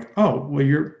 right? So like, oh, well,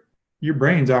 your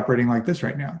brain's operating like this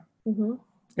right now.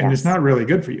 And it's not really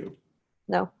good for you.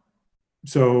 No.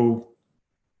 So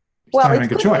it's time to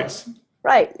make a choice.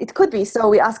 Right. It could be. So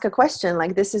we ask a question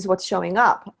like, this is what's showing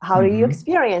up. How are you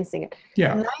experiencing it?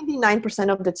 Yeah.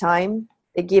 99% of the time,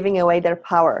 they're giving away their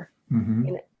power.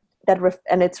 And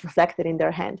it's reflected in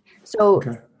their hand. So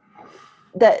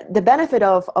the benefit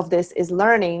of this is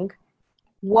learning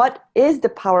what is the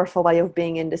powerful way of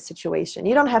being in this situation.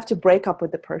 You don't have to break up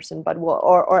with the person, but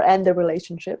or end the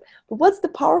relationship. But what's the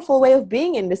powerful way of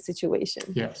being in this situation?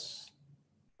 Yes.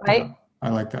 Right? Yeah, I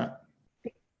like that.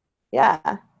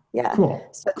 Yeah. Yeah.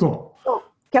 Cool. Cool. So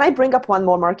can I bring up one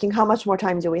more marking? How much more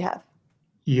time do we have?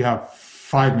 You have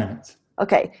 5 minutes.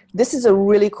 Okay. This is a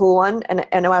really cool one. And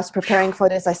when I was preparing for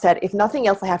this, I said, if nothing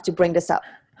else, I have to bring this up.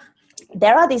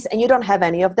 There are these, and you don't have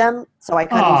any of them, so I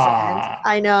can't use your hand.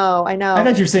 I know. I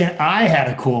thought you were saying I had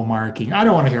a cool marking. I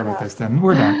don't want to hear about this then.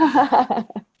 We're done.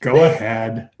 Go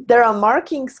ahead. There are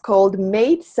markings called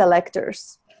mate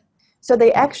selectors. So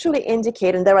they actually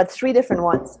indicate, and there are 3 different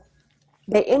ones.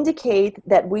 They indicate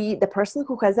that the person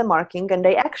who has a marking, and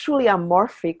they actually are more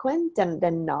frequent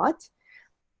than not.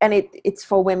 And it's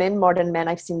for women more than men.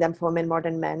 I've seen them for women more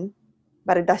than men,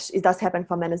 but it does happen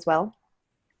for men as well.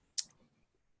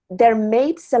 They're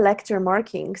mate selector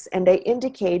markings, and they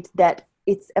indicate that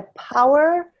it's a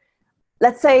power.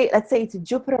 Let's say it's a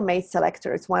Jupiter mate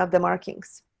selector. It's one of the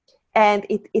markings. And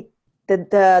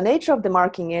the nature of the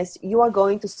marking is you are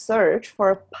going to search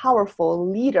for a powerful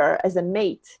leader as a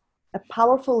mate. A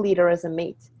powerful leader as a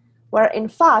mate, where in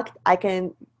fact,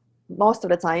 most of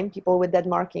the time, people with that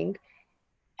marking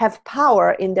have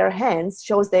power in their hands,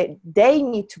 shows that they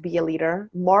need to be a leader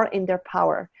more in their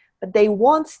power, but they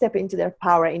won't step into their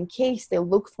power in case they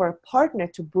look for a partner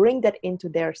to bring that into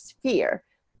their sphere,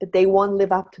 but they won't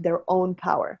live up to their own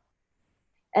power.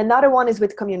 Another one is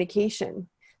with communication.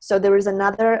 So there is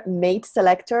another mate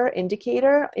selector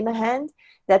indicator in the hand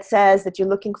that says that you're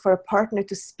looking for a partner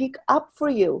to speak up for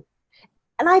you.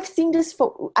 And I've seen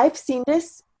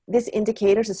these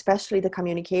indicators, especially the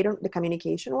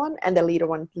communication one and the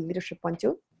leadership one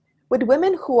too, with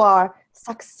women who are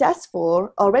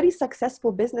already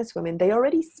successful business women. They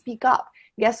already speak up.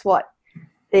 Guess what?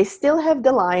 They still have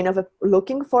the line of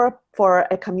looking for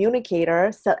a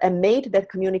communicator, a mate that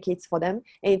communicates for them,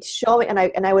 and it's showing.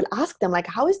 And I would ask them, like,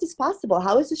 how is this possible?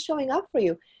 How is this showing up for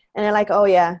you? And they're like, oh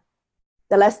yeah,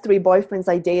 the last 3 boyfriends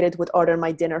I dated would order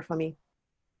my dinner for me.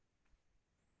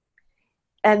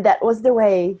 And that was the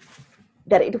way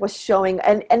that it was showing.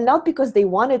 And not because they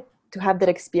wanted to have that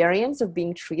experience of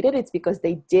being treated. It's because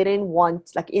they didn't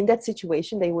want, like in that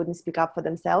situation, they wouldn't speak up for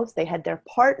themselves. They had their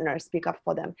partner speak up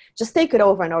for them. Just take it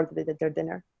over and order their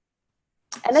dinner.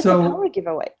 And that's a power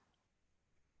giveaway.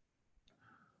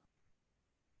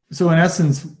 So in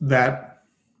essence, that,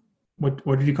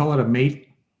 what did you call it? A mate?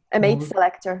 A mate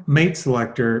selector. Mate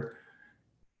selector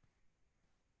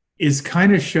is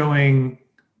kind of showing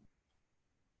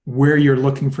where you're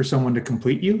looking for someone to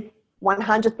complete you?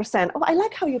 100%. Oh, I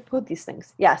like how you put these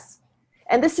things. Yes.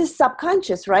 And this is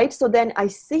subconscious, right? So then I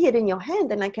see it in your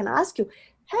hand and I can ask you,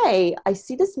 hey, I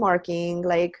see this marking.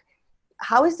 Like,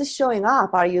 how is this showing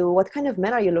up? What kind of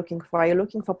men are you looking for? Are you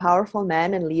looking for powerful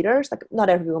men and leaders? Like, not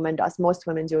every woman does, most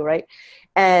women do, right?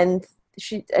 And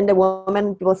the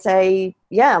woman will say,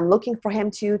 yeah, I'm looking for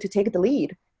him to take the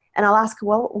lead. And I'll ask,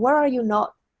 well, where are you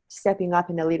not stepping up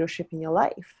in the leadership in your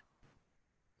life?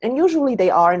 And usually they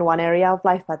are in one area of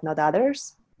life, but not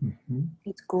others. Mm-hmm.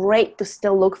 It's great to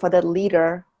still look for that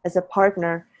leader as a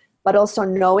partner, but also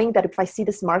knowing that if I see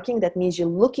this marking, that means you're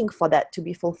looking for that to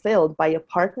be fulfilled by your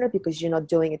partner because you're not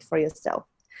doing it for yourself.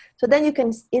 So then you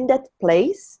can, in that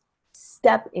place,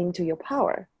 step into your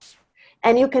power.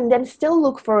 And you can then still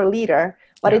look for a leader,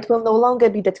 but it will no longer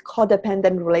be that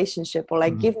codependent relationship or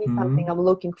like, give me something I'm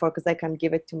looking for because I can't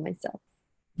give it to myself.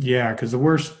 Yeah, because the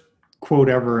worst quote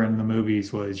ever in the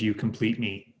movies was, "You complete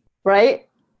me." Right?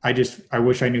 I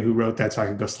wish I knew who wrote that so I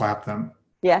could go slap them.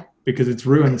 Yeah. Because it's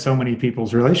ruined so many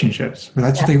people's relationships. But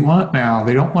that's what they want now.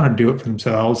 They don't want to do it for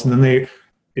themselves. And then it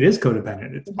is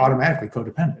codependent. It's automatically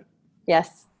codependent.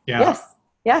 Yes. Yeah. Yes.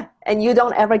 Yeah. And you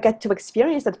don't ever get to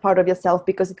experience that part of yourself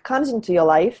because it comes into your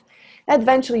life.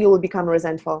 Eventually you will become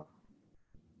resentful.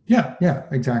 Yeah. Yeah,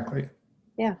 exactly.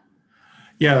 Yeah.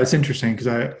 Yeah, it's interesting because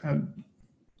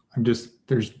I'm just,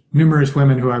 there's numerous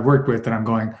women who I've worked with that I'm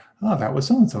going, oh, that was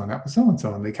so-and-so and that was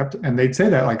so-and-so. And they'd say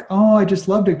that like, oh, I just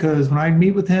loved it because when I'd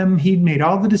meet with him, he'd made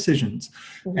all the decisions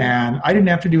and I didn't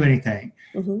have to do anything.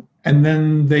 And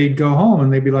then they'd go home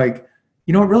and they'd be like,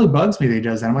 you know, it really bugs me that he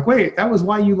does that. I'm like, wait, that was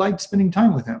why you liked spending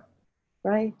time with him.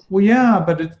 Right. Well, yeah,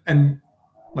 but and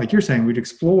like you're saying, we'd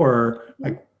explore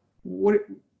like, what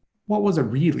was it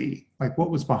really? Like, what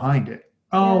was behind it?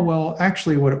 Oh, well,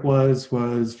 actually what it was,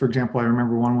 for example, I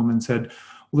remember one woman said,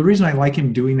 well, the reason I like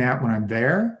him doing that when I'm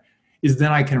there is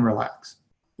then I can relax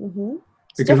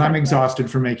because I'm exhausted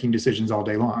from making decisions all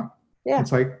day long. Yeah.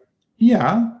 It's like,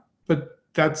 yeah, but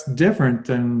that's different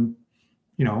than,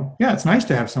 you know, yeah, it's nice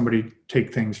to have somebody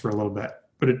take things for a little bit,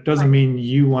 but it doesn't mean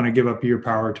you want to give up your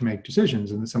power to make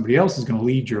decisions and that somebody else is going to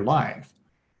lead your life.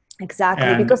 Exactly.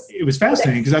 And because it was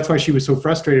fascinating because that's why she was so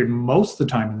frustrated most of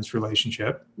the time in this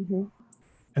relationship.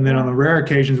 And then on the rare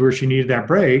occasions where she needed that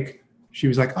break, she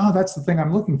was like, oh, that's the thing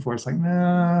I'm looking for. It's like,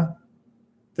 nah,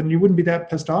 then you wouldn't be that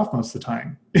pissed off most of the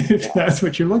time if that's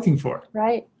what you're looking for.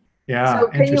 Right. Yeah,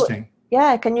 so interesting.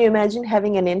 Can you imagine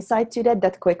having an insight to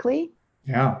that quickly?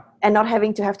 Yeah. And not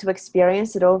having to have to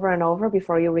experience it over and over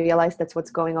before you realize that's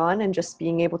what's going on and just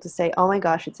being able to say, oh my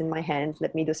gosh, it's in my hand.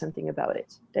 Let me do something about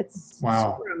it. That's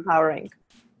super empowering.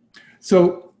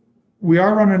 So we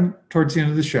are running towards the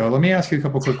end of the show. Let me ask you a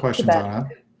couple quick questions, Anna.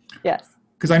 Yes.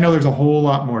 Because I know there's a whole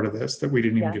lot more to this that we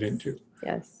didn't even get into.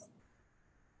 Yes.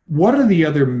 What are the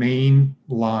other main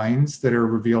lines that are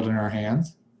revealed in our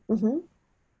hands?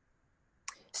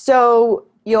 So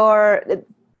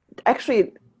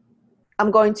actually, I'm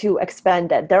going to expand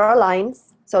that. There are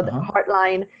lines. So the heart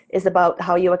line is about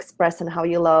how you express and how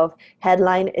you love.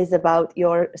 Headline is about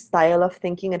your style of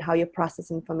thinking and how you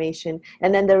process information.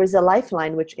 And then there is a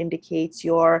lifeline, which indicates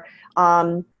your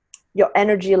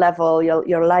energy level,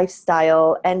 your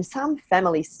lifestyle, and some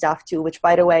family stuff too, which,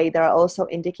 by the way, there are also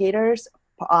indicators,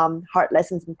 heart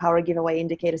lessons and power giveaway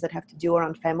indicators that have to do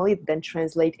around family, then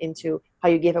translate into how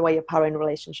you give away your power in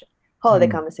relationship. Holiday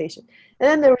conversation. And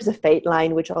then there is a fate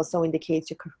line, which also indicates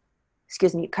your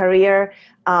career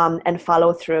and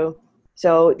follow through.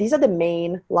 So these are the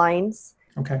main lines.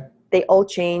 Okay. They all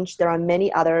change. There are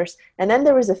many others. And then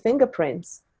there is a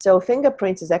fingerprints. So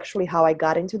fingerprints is actually how I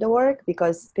got into the work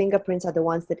because fingerprints are the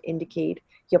ones that indicate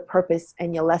your purpose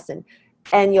and your lesson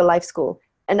and your life school.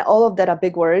 And all of that are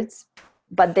big words,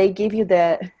 but they give you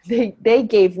they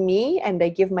gave me and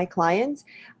they give my clients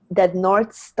that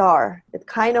North Star, that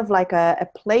kind of like a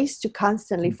place to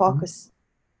constantly focus,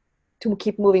 to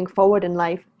keep moving forward in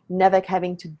life, never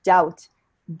having to doubt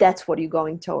that's what you're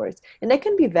going towards. And they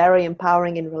can be very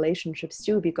empowering in relationships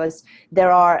too, because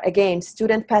there are, again,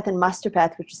 student path and master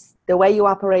path, which is the way you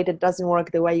operate, it doesn't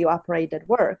work, the way you operate, that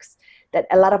works. That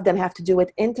a lot of them have to do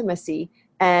with intimacy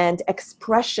and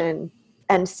expression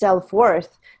and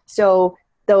self-worth. So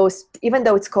those, even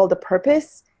though it's called a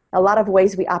purpose, a lot of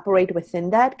ways we operate within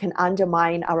that can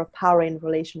undermine our power in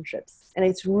relationships. And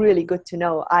it's really good to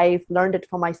know. I've learned it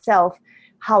for myself,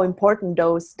 how important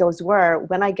those were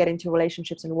when I get into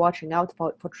relationships and watching out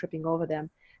for tripping over them.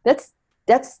 That's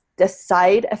the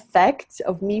side effect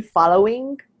of me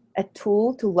following a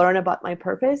tool to learn about my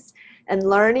purpose and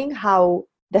learning how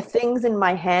the things in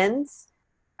my hands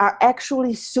are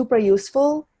actually super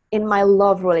useful in my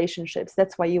love relationships.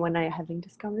 That's why you and I are having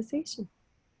this conversation.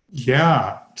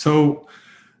 Yeah. So,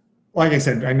 like I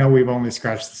said, I know we've only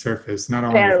scratched the surface, not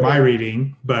only with my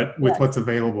reading, but with what's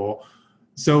available.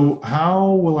 So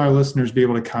how will our listeners be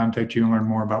able to contact you and learn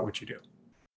more about what you do?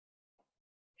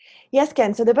 Yes,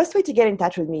 Ken. So the best way to get in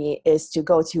touch with me is to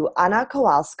go to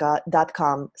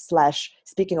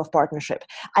annakowalska.com/speaking of partnership.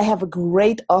 I have a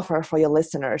great offer for your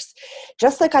listeners.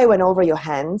 Just like I went over your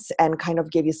hands and kind of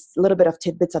gave you a little bit of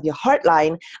tidbits of your heart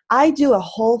line, I do a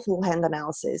whole full hand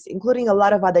analysis, including a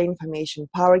lot of other information,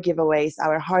 power giveaways,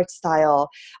 our heart style,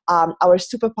 our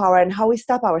superpower, and how we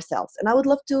stop ourselves. And I would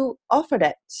love to offer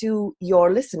that to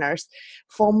your listeners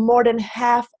for more than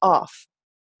half off.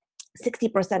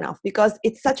 60% off, because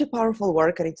it's such a powerful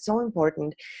work and it's so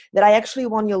important that I actually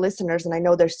want your listeners, and I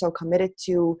know they're so committed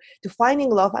to finding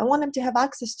love, I want them to have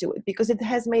access to it because it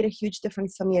has made a huge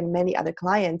difference for me and many other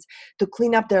clients to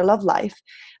clean up their love life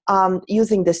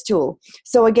using this tool.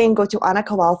 So again, go to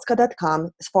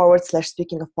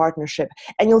annakowalska.com/speaking of partnership,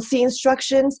 and you'll see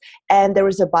instructions, and there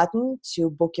is a button to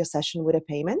book your session with a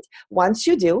payment. Once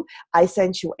you do, I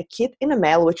send you a kit in the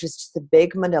mail, which is just a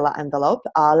big manila envelope,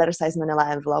 letter size manila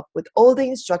envelope with all the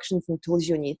instructions and tools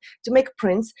you need to make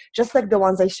prints, just like the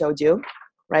ones I showed you,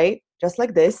 right? Just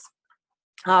like this.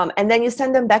 And then you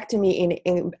send them back to me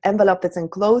in envelope that's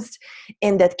enclosed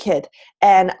in that kit.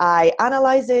 And I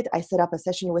analyze it. I set up a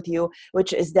session with you,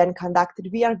 which is then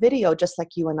conducted via video, just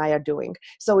like you and I are doing.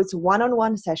 So it's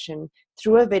one-on-one session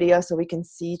through a video so we can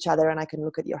see each other and I can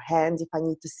look at your hands if I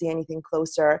need to see anything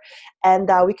closer. And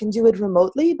we can do it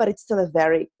remotely, but it's still a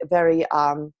very, very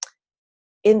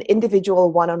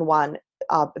individual one-on-one,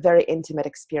 very intimate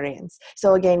experience.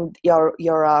 So again, your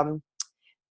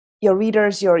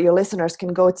readers, your listeners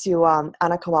can go to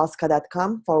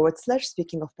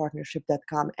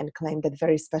annakowalska.com/speakingofpartnership.com and claim that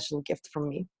very special gift from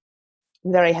me.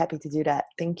 I'm very happy to do that.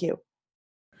 Thank you.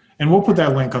 And we'll put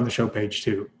that link on the show page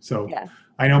too. So yeah.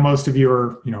 I know most of you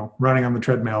are, running on the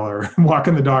treadmill or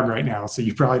walking the dog right now, so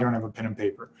you probably don't have a pen and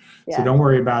paper. Yeah. So don't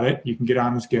worry about it. You can get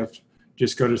on this gift.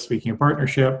 Just go to Speaking of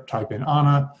Partnership, type in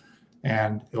Anna,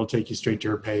 and it'll take you straight to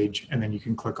her page. And then you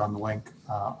can click on the link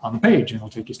on the page and it'll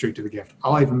take you straight to the gift.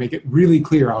 I'll even make it really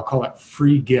clear. I'll call it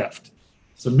free gift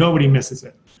so nobody misses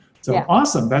it. So yeah.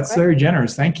 Awesome. That's very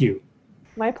generous. Thank you.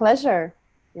 My pleasure.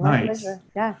 My pleasure.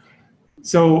 Yeah.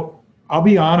 So I'll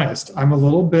be honest. I'm a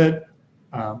little bit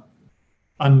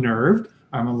unnerved.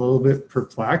 I'm a little bit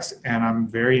perplexed and I'm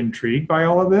very intrigued by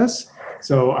all of this.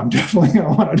 So I'm definitely going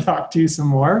to want to talk to you some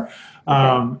more.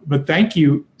 But thank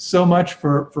you so much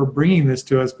for bringing this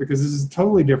to us, because this is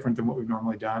totally different than what we've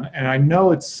normally done. And I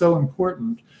know it's so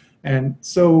important and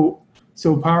so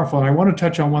powerful. And I want to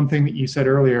touch on one thing that you said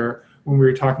earlier when we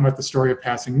were talking about the story of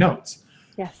passing notes.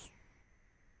 Yes.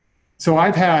 So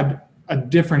I've had a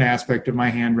different aspect of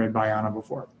my hand read by Anna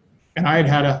before. And I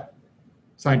had a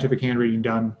scientific handreading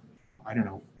done,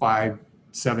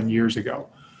 5-7 years ago.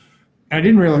 And I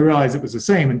didn't really realize it was the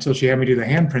same until she had me do the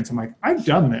handprints. I'm like, I've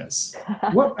done this.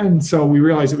 What? And so we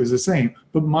realized it was the same.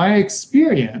 But my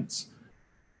experience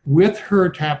with her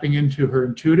tapping into her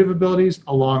intuitive abilities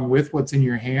along with what's in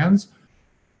your hands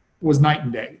was night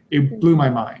and day. It blew my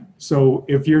mind. So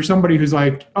if you're somebody who's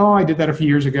like, oh, I did that a few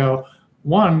years ago,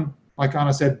 one, like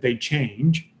Anna said, they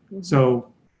change. Mm-hmm.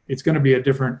 So it's going to be a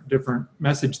different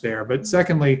message there. But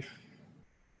secondly,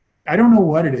 I don't know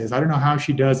what it is. I don't know how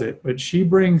she does it, but she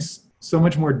brings so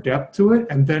much more depth to it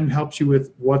and then helps you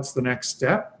with what's the next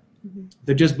step. Mm-hmm.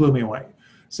 That just blew me away.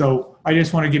 So I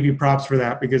just want to give you props for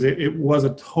that, because it was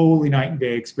a totally night and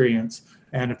day experience.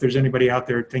 And if there's anybody out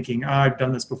there thinking, I've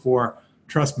done this before,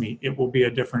 trust me, it will be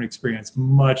a different experience,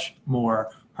 much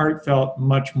more heartfelt,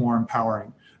 much more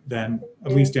empowering than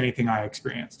at least anything I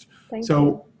experienced.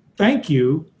 Thank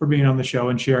you for being on the show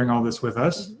and sharing all this with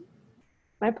us. Mm-hmm.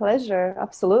 My pleasure.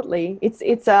 Absolutely.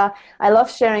 It's I love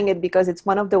sharing it because it's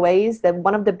one of the ways that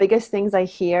one of the biggest things I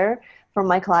hear from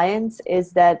my clients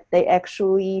is that they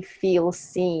actually feel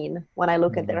seen when I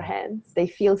look at their hands. They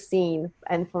feel seen.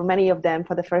 And for many of them,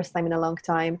 for the first time in a long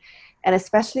time, and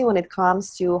especially when it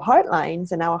comes to heart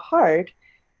lines and our heart,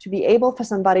 to be able for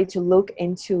somebody to look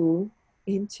into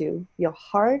your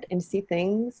heart and see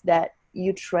things that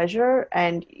you treasure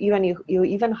and even you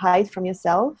even hide from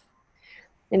yourself,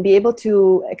 and be able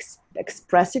to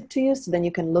express it to you so then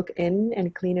you can look in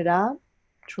and clean it up.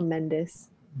 Tremendous.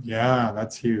 Yeah,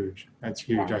 that's huge. That's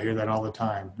huge. Yeah. I hear that all the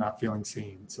time, not feeling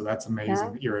seen. So that's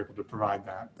amazing that you're able to provide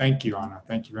that. Thank you, Anna.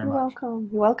 Thank you very much. Welcome.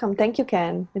 You're welcome. Thank you,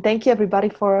 Ken. And thank you, everybody,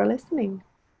 for listening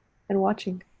and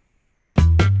watching.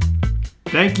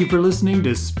 Thank you for listening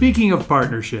to Speaking of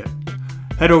Partnership.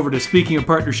 Head over to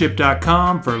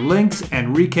speakingofpartnership.com for links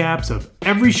and recaps of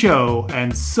every show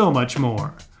and so much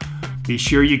more. Be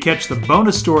sure you catch the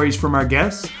bonus stories from our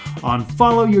guests on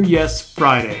Follow Your Yes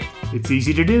Friday. It's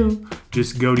easy to do.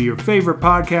 Just go to your favorite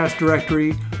podcast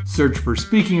directory, search for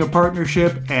Speaking of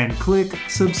Partnership, and click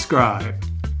subscribe.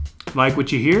 Like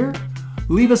what you hear?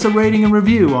 leave us a rating and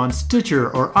review on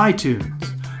Stitcher or iTunes.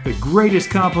 The greatest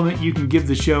compliment you can give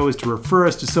the show is to refer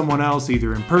us to someone else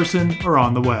either in person or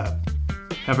on the web.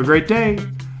 Have a great day,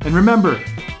 and remember,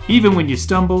 even when you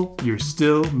stumble, you're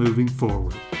still moving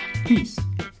forward. Peace.